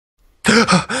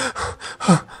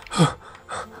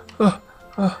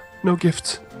No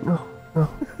gift. No, no.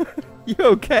 You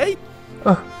okay?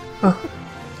 I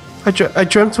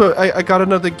dreamt I got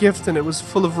another gift and it was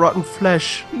full of rotten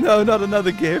flesh. No, not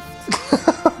another gift.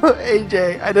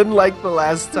 AJ, I didn't like the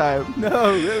last time.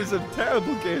 No, it was a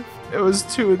terrible gift. It was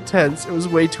too intense. It was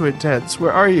way too intense.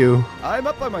 Where are you? I'm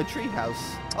up by my treehouse.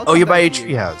 Oh, you're by a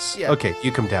treehouse. Yeah. Okay,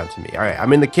 you come down to me. All right,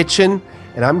 I'm in the kitchen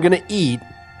and I'm gonna eat,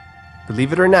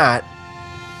 believe it or not,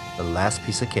 the last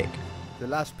piece of cake. The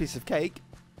last piece of cake?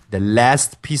 The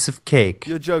last piece of cake.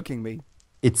 You're joking me.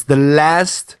 It's the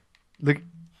last. Look,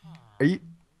 are you?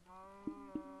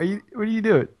 What are you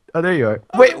doing? Oh, there you are.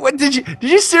 Wait, what did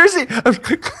you seriously?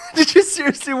 Did you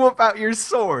seriously whip out your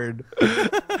sword?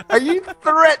 Are you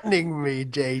threatening me,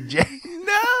 JJ?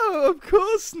 No, of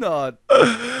course not.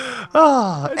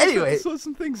 Oh, anyway, sort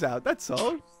some things out. That's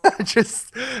all.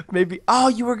 just maybe. Oh,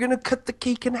 you were gonna cut the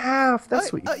cake in half.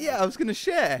 That's what. Yeah, I was gonna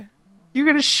share. You're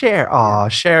gonna share. Oh,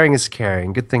 sharing is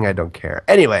caring. Good thing I don't care.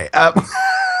 Anyway,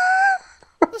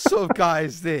 What sort of guy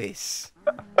is this?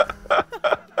 What's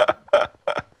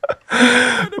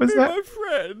that? My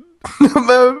friend.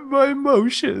 my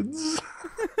emotions.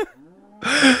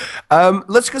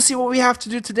 Let's go see what we have to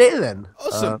do today then.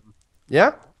 Awesome.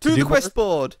 Yeah? To the quest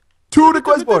board. To the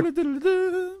quest board.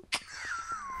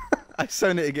 I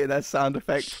so need to get that sound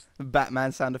effect. The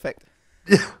Batman sound effect.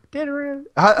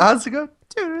 How's it go?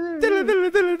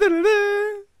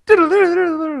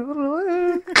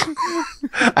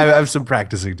 I have some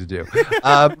practicing to do.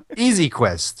 Easy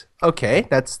quest. Okay,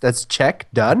 that's check.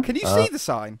 Done. Can you see the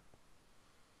sign?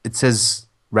 It says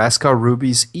Raskar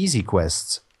Ruby's easy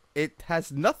quests. It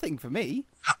has nothing for me.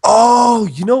 Oh,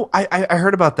 you know, I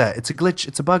heard about that. It's a glitch.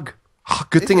 It's a bug. Oh,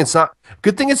 good thing it's not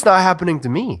happening to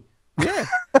me. Yeah.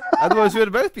 Otherwise, we would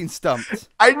have both been stumped.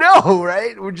 I know,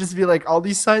 right? We'd just be like, all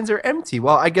these signs are empty.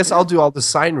 Well, I guess I'll do all the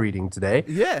sign reading today.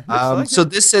 Yeah. So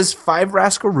this says 5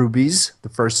 Rascal Rubies, the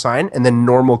first sign, and then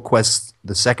normal quests,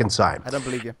 the second sign. I don't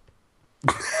believe you.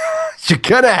 You're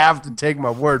gonna have to take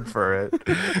my word for it.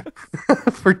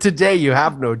 For today, you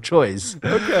have no choice.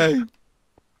 Okay.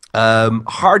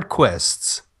 Hard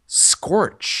quests.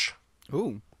 Scorch.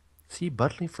 Ooh. See,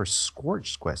 Butley for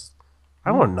Scorch quest. I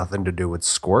don't want nothing to do with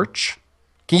Scorch.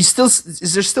 Can you still?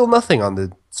 Is there still nothing on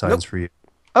the signs for you?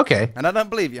 Okay. And I don't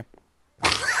believe you.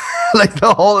 Like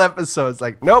the whole episode is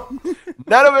like, nope,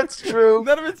 none of it's true.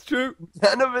 None of it's true.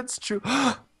 None of it's true.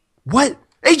 What?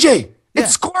 AJ, Yeah.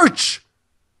 it's Scorch.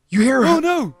 You hear? Oh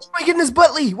no! Oh my goodness,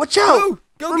 Butley, watch out! No!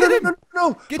 Go get him!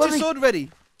 No, Get Butley. your sword ready.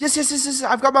 Yes.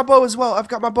 I've got my bow as well. I've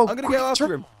got my bow. I'm gonna go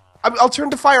after him. I'll turn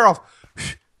the fire off.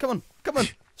 Come on.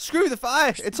 Screw the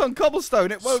fire. It's on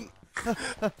cobblestone. It won't.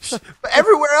 But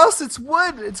everywhere else, it's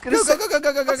wood. It's gonna.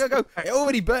 Go. It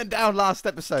already burnt down last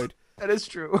episode. That is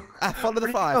true. Follow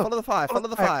the fire. Follow the fire.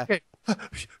 Okay.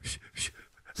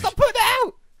 Stop putting it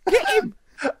out. Get him.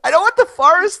 I don't want the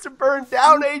forest to burn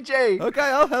down, AJ. Okay,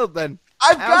 I'll help then.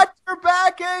 I've got your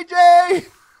back, AJ.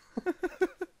 Come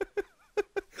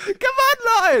on,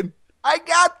 Lion. I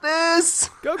got this.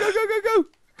 Go.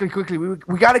 Quickly, we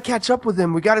got to catch up with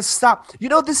him. We got to stop. You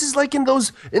know, this is like in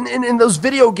those in those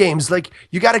video games. Like,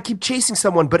 you got to keep chasing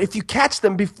someone, but if you catch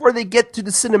them before they get to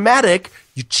the cinematic,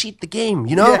 you cheat the game.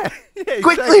 You know? Yeah,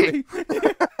 quickly.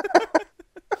 Exactly.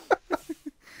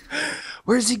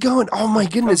 Where's he going? Oh my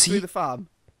goodness! Through the farm.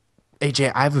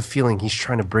 AJ, I have a feeling he's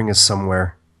trying to bring us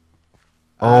somewhere.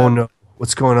 Oh no!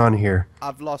 What's going on here?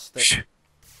 I've lost it. Shh.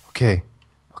 Okay.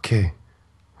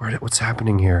 What's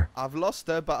happening here? I've lost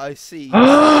her, but I see.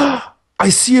 I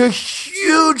see a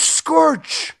huge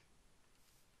Scorch.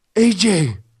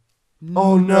 AJ.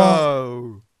 Oh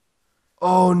no.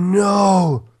 Oh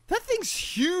no. That thing's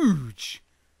huge.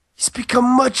 He's become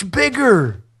much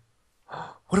bigger.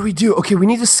 What do we do? Okay, we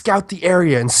need to scout the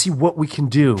area and see what we can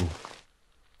do.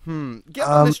 Get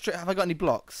on this tree. Have I got any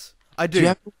blocks? I do. Do you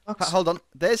have any blocks? Hold on.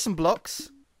 There's some blocks.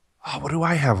 Oh, what do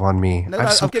I have on me? No, I have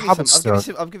I'll some give you some.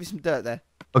 cobblestone. I'll give you some dirt there.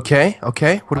 Okay.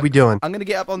 What are we doing? I'm gonna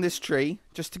get up on this tree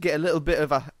just to get a little bit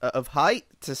of height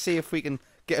to see if we can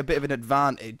get a bit of an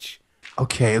advantage.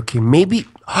 Okay. Maybe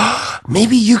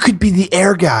you could be the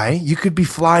air guy. You could be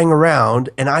flying around,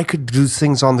 and I could do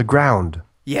things on the ground.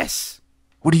 Yes.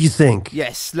 What do you think?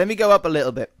 Yes. Let me go up a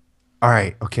little bit. All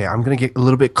right. Okay. I'm gonna get a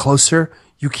little bit closer.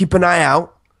 You keep an eye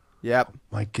out. Yep.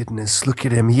 My goodness, look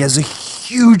at him. He has a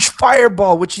huge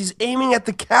fireball, which he's aiming at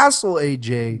the castle,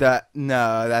 AJ.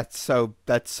 That's so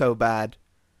bad.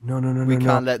 No. We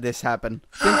can't let this happen.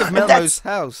 Think of Melmo's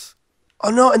house. Oh,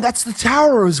 no, and that's the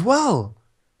tower as well.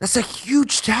 That's a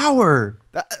huge tower.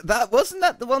 That wasn't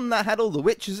that the one that had all the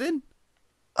witches in?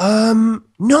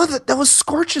 No, that was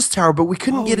Scorch's tower, but we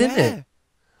couldn't get in it.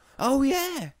 Oh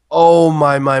yeah. Oh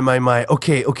my.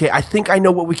 Okay. I think I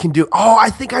know what we can do. Oh, I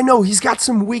think I know. He's got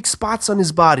some weak spots on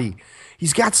his body.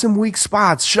 He's got some weak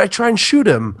spots. Should I try and shoot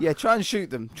him? Yeah, try and shoot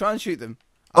them. Try and shoot them.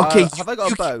 Okay. Have I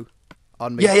got a bow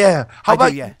on me? Yeah. How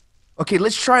about yeah. Okay,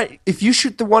 let's try. If you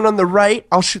shoot the one on the right,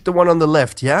 I'll shoot the one on the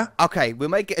left, yeah? Okay, we'll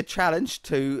make it a challenge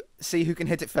to see who can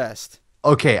hit it first.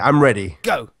 Okay, I'm ready.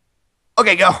 Go.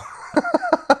 Okay, go.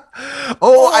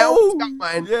 I almost got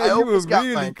mine. Yeah, I you were almost got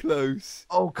really mine. close.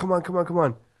 Oh, come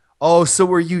on. Oh, so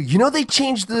were you. You know they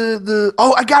changed the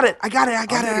Oh, I got it.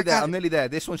 I'm nearly there.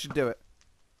 This one should do it.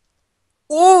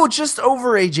 Oh, just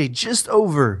over, AJ. Just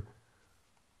over.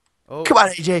 Oh, Come on,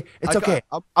 AJ. It's okay.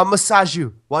 I'll massage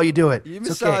you while you do it. you It's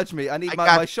massage okay. me. I need I my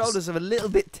got shoulders are a little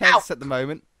bit tense at the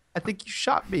moment. I think you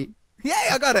shot me. Yeah,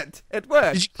 I got it. It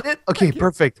worked. Did you get it? Okay,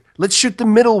 perfect. Let's shoot the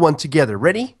middle one together.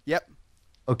 Ready? Yep.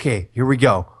 Okay, here we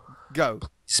go. Go.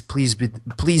 Please be it.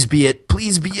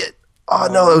 Oh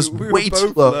no, that was we were way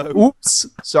too both low. low. Oops.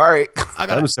 Sorry. I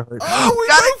got I'm it. sorry. Oh, we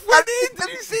Got both it, went got it. in. Did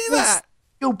you see that?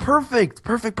 Yo,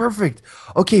 perfect.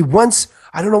 Okay, once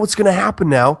I don't know what's gonna happen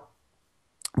now,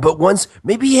 but once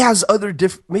maybe he has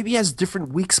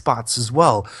different weak spots as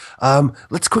well.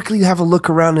 Let's quickly have a look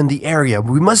around in the area.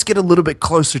 We must get a little bit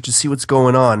closer to see what's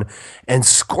going on. And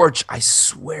Scorch, I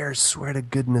swear to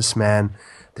goodness, man,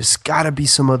 there's gotta be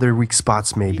some other weak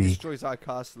spots He maybe. destroys our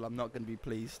castle. I'm not going to be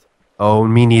pleased. Oh,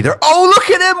 me neither. Oh, look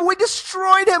at him! We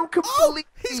destroyed him completely.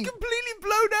 He's completely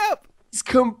blown up. He's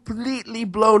completely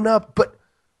blown up. But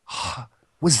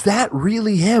was that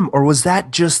really him, or was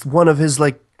that just one of his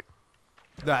like?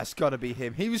 That's got to be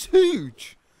him. He was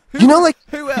huge. You know, like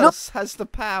Who else has the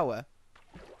power?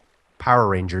 Power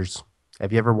Rangers.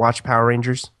 Have you ever watched Power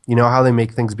Rangers? You know how they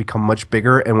make things become much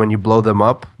bigger, and when you blow them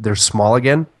up, they're small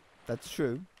again. That's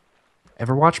true.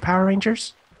 Ever watch Power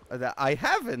Rangers? I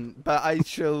haven't, but I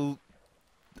shall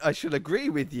agree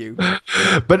with you.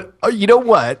 But you know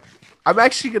what? I'm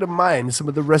actually gonna mine some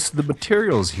of the rest of the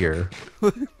materials here.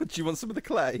 Do you want some of the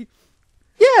clay?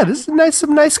 Yeah, this is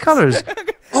some nice colors.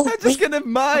 Oh, I'm just gonna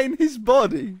mine his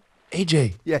body.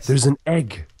 AJ. Yes. There's an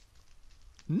egg.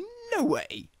 No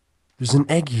way. There's an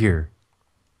egg here.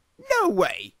 No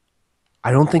way.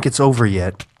 I don't think it's over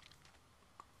yet.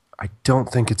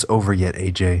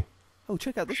 AJ. Oh,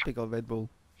 check out this big old red ball.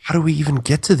 How do we even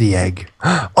get to the egg?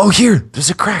 Oh, here! There's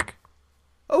a crack!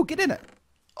 Oh, get in it.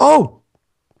 Oh!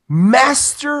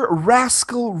 Master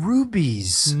Rascal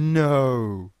Rubies!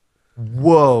 No.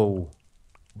 Whoa!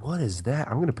 What is that?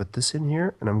 I'm gonna put this in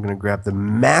here, and I'm gonna grab the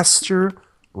Master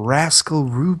Rascal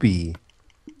Ruby.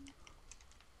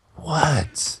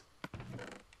 What?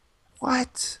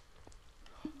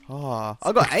 Oh,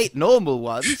 I got 8 normal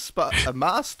ones, but a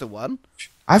master one.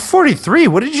 I have 43.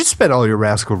 What did you spend all your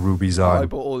Rascal Rubies on? I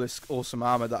bought all this awesome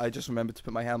armor that I just remembered to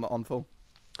put my helmet on for.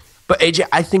 But AJ,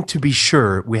 I think to be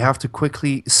sure, we have to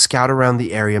quickly scout around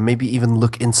the area, maybe even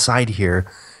look inside here,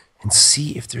 and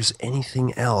see if there's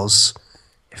anything else.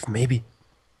 If maybe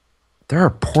there are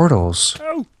portals.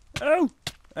 Oh,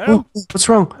 Oh, what's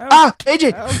wrong?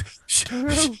 AJ!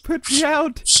 oh, put me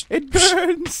out. It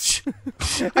burns.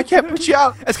 I can't put you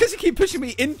out. It's because you keep pushing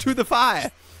me into the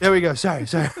fire. There we go. Sorry.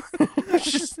 I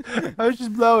was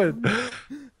just blowing.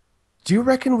 Do you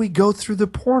reckon we go through the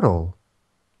portal?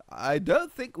 I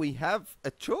don't think we have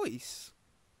a choice.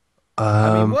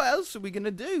 I mean, what else are we going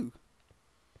to do?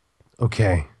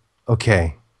 Okay.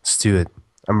 Let's do it.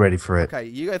 I'm ready for it. Okay,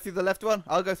 you go through the left one.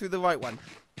 I'll go through the right one.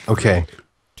 Okay.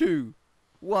 2,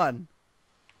 1.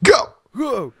 Go!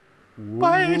 Whoa.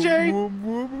 Bye,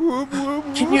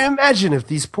 AJ. Can you imagine if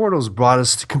these portals brought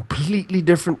us to completely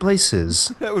different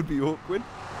places? That would be awkward.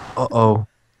 Uh-oh.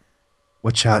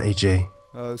 Watch out, AJ.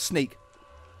 Sneak.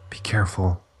 Be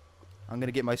careful. I'm going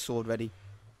to get my sword ready.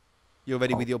 You're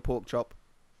ready with your pork chop?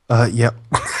 Yep.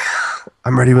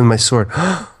 I'm ready with my sword.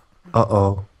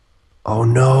 Uh-oh. Oh,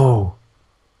 no.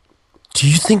 Do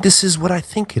you think this is what I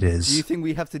think it is? Do you think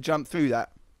we have to jump through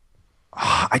that?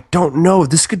 I don't know.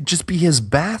 This could just be his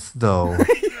bath, though.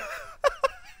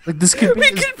 Like, this could be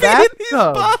his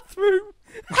bathtub. Bathroom.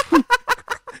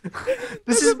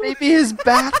 This is maybe his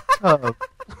bathtub.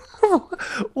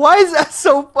 Why is that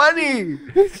so funny?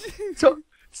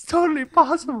 It's totally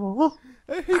possible.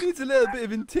 He needs a little bit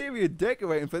of interior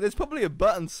decorating for it. There's probably a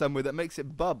button somewhere that makes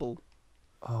it bubble.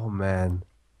 Oh man.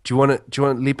 Do you want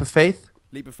a leap of faith?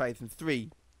 Leap of faith in 3,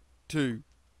 2,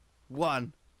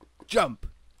 1, jump.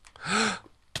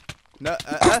 No,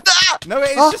 no,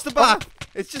 it's just a bath.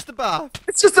 It's just a bath.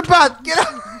 It's just a bath. Get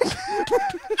out.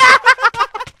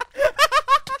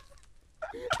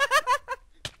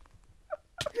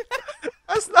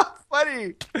 That's not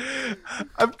funny.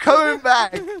 I'm coming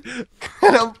back, and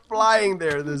I'm flying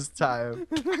there this time.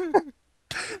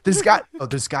 There's got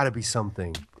to be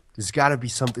something. There's got to be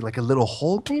something like a little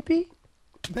hole, maybe.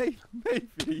 Maybe.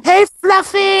 Hey,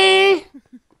 Fluffy.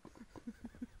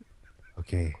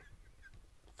 Okay.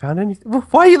 Found anything?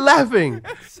 Why are you laughing?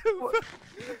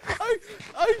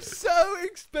 I'm so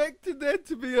expecting there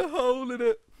to be a hole in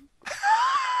it.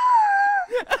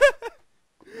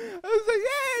 I was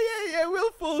like, yeah,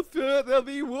 we'll fall through it. There'll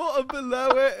be water below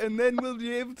it, and then we'll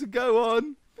be able to go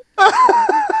on.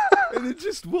 And it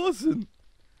just wasn't.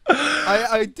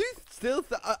 I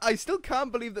still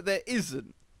can't believe that there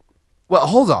isn't. Well,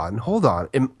 hold on.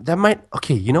 That might.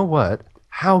 Okay, you know what?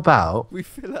 How about We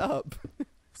fill it up.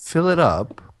 fill it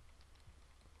up,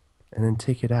 and then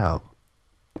take it out?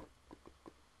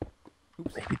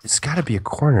 Maybe there's got to be a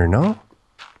corner, no?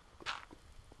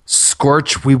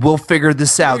 Scorch, we will figure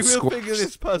this out. We will Scorch. figure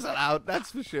this puzzle out,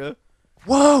 that's for sure.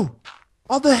 Whoa!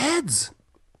 All the heads.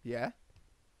 Yeah,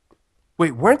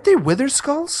 Wait, weren't they wither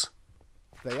skulls?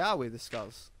 they are with the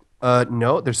skulls.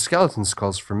 No, they're skeleton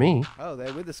skulls for me. Oh,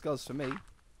 they're with the skulls for me.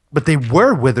 But they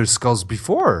were wither skulls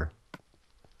before.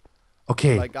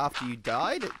 Okay, Like after you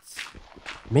died, it's...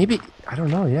 maybe I don't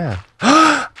know. Yeah,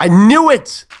 I knew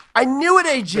it. I knew it,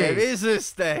 AJ. There is a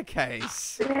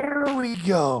staircase. There we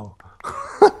go.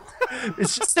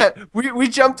 It's just that we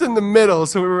jumped in the middle,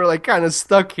 so we were like kind of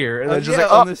stuck here. And Oh, I just yeah,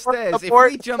 like, on the abort, stairs. abort.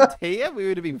 If we jumped here, we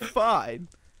would have been fine.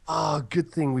 Oh,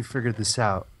 good thing we figured this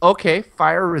out. Okay,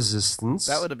 fire resistance.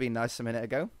 That would have been nice a minute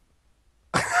ago.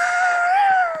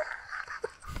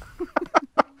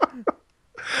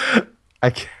 I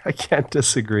can't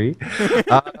disagree.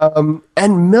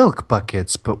 And milk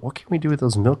buckets. But what can we do with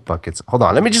those milk buckets? Hold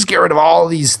on. Let me just get rid of all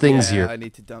these things Yeah, here. I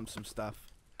need to dump some stuff.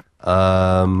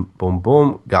 Boom,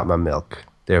 boom. Got my milk.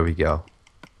 There we go.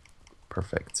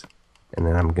 Perfect. And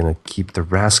then I'm going to keep the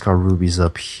Rascal rubies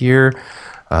up here.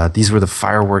 These were the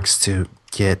fireworks to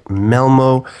get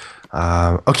Melmo.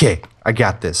 Okay, I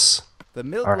got this. The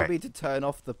milk All will right. be to turn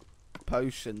off the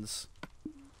potions.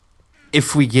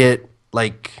 If we get,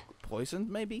 like, Poisoned,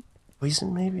 maybe?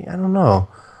 poison, maybe? I don't know.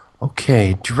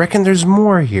 Okay, do you reckon there's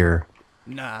more here?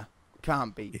 Nah,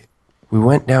 can't be. We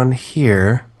went down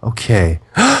here. Okay.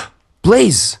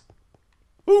 Blaze!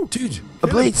 Ooh, Dude, a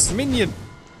blaze! Minion!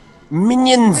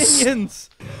 Minions! Minions!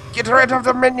 Get rid of the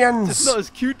It's minions! not as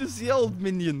cute as the old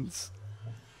minions.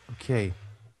 Okay.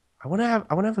 I wanna have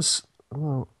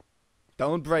oh,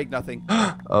 Don't break nothing.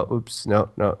 oh, oops. No,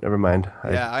 never mind.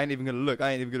 Yeah, I ain't even gonna look.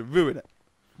 I ain't even gonna ruin it.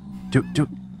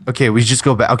 Okay, we just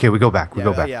go back. Okay, we go back. We Yeah,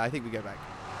 go back. yeah, I think we go back.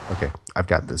 Okay, I've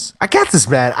got this. I got this,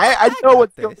 man. I know got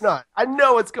what's this. going on. I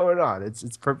know what's going on.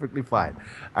 It's perfectly fine.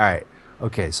 All right.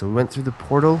 Okay, so we went through the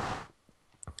portal.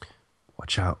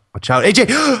 Watch out, AJ!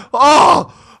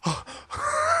 Oh!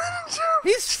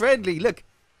 He's friendly. Look,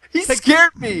 He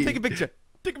scared me. take a picture.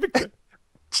 Take a picture.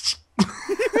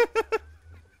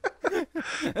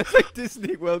 It's like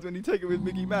Disney World when you take it with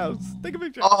Mickey Mouse. Take a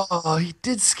picture. Oh, he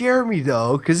did scare me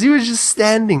though, because he was just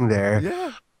standing there.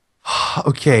 Yeah.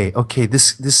 Okay.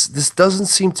 This doesn't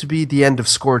seem to be the end of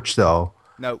Scorch though.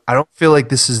 No, I don't feel like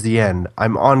this is the end.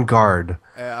 I'm on guard.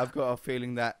 I've got a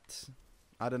feeling that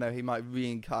I don't know. He might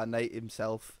reincarnate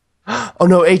himself. Oh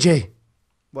no, AJ.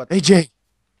 What? AJ.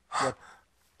 What?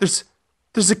 There's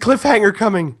a cliffhanger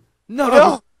coming. No.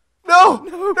 No. No.